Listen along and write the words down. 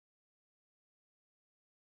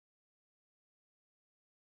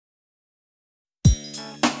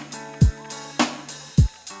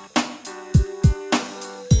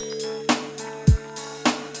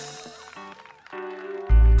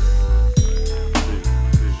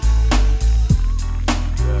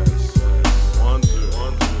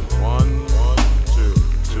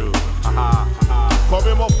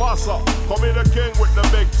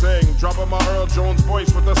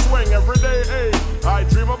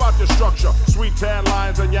sweet tan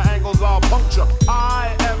lines and your ankles all puncture.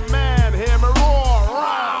 I am man, hear me roar.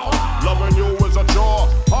 Row. Loving you is a chore.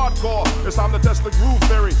 Hardcore, it's time to test the groove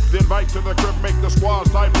theory. The invite to the crib, make the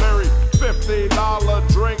squads type Larry. $50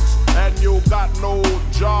 drinks, and you got no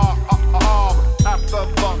job. After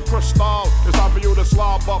the crystal, it's time for you to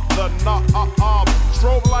slob up the knob.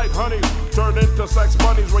 Strobe light honeys turn into sex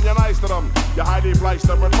bunnies when you're nice to them. You hide deep like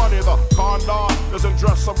stubborn money. The condom doesn't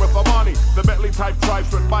dress up with the money. The Bentley type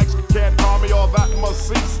tripes with bikes can't call me, all that must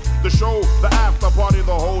cease. The show, the after party,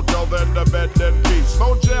 the hotel, then the bed, then peace.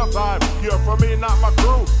 No jail time, you're for me, not my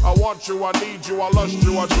crew. I want you, I need you, I lust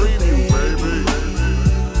you, I dream you, baby.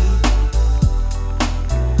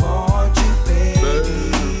 Want you, baby.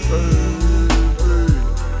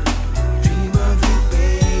 Dream of you,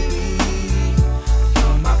 baby.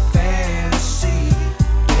 You're my fantasy,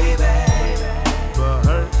 baby.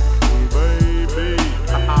 Baby.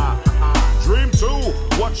 Dream 2,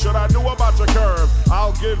 what should I do about your curve?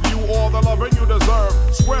 I'll give you all the loving you deserve.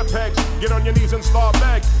 Square pegs, get on your knees and start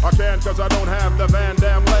beg. I can't cause I don't have the Van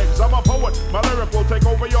Damme legs. I'm a poet, my lyric will take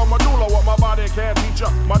over your medulla. What my body can't teach ya,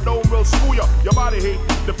 my dome will school ya. Your body heat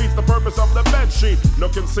defeats the purpose of the bed sheet. No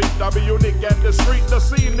conceit, I'll be unique and discreet. The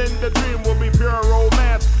scene in the dream will be pure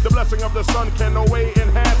romance. The blessing of the sun can no way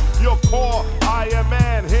enhance your core. I am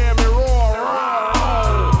man, hear me roar.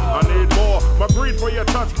 I need more, my greed for your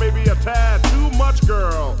touch may be a tad too much,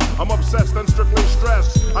 girl. I'm obsessed and strictly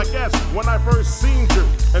stressed. I guess when I first seen you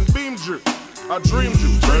and beamed you, I dreamed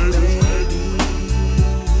you, baby.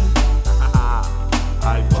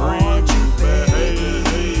 I dreamed you, baby.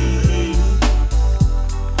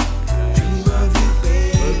 Dream of you,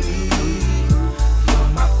 baby. You're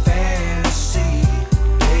my fantasy,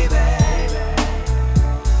 baby.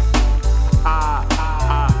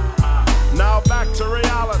 Now back to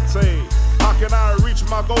reality. How can I reach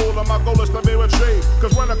my goal? And my goal is to be with she.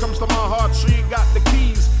 Cause when it comes to my heart, she got the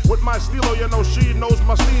keys. With my stilo, you know she knows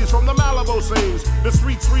my steez. From the Malibu seas, the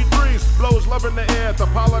sweet, sweet breeze blows love in the air to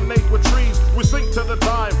pollinate with trees. We sink to the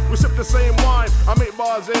time, we sip the same wine. I'm 8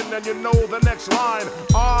 bars in and you know the next line.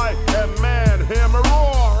 I am man, hear me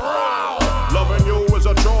roar. Loving you is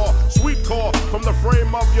a chore. Sweet core from the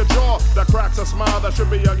frame of your jaw that cracks a smile that should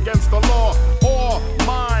be against the law. All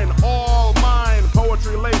mine, all mine.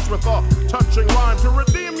 Poetry laced with a touching rhyme to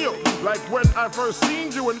redeem you. Like when I first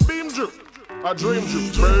seen you and beamed you, I dreamed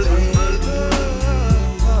you, baby.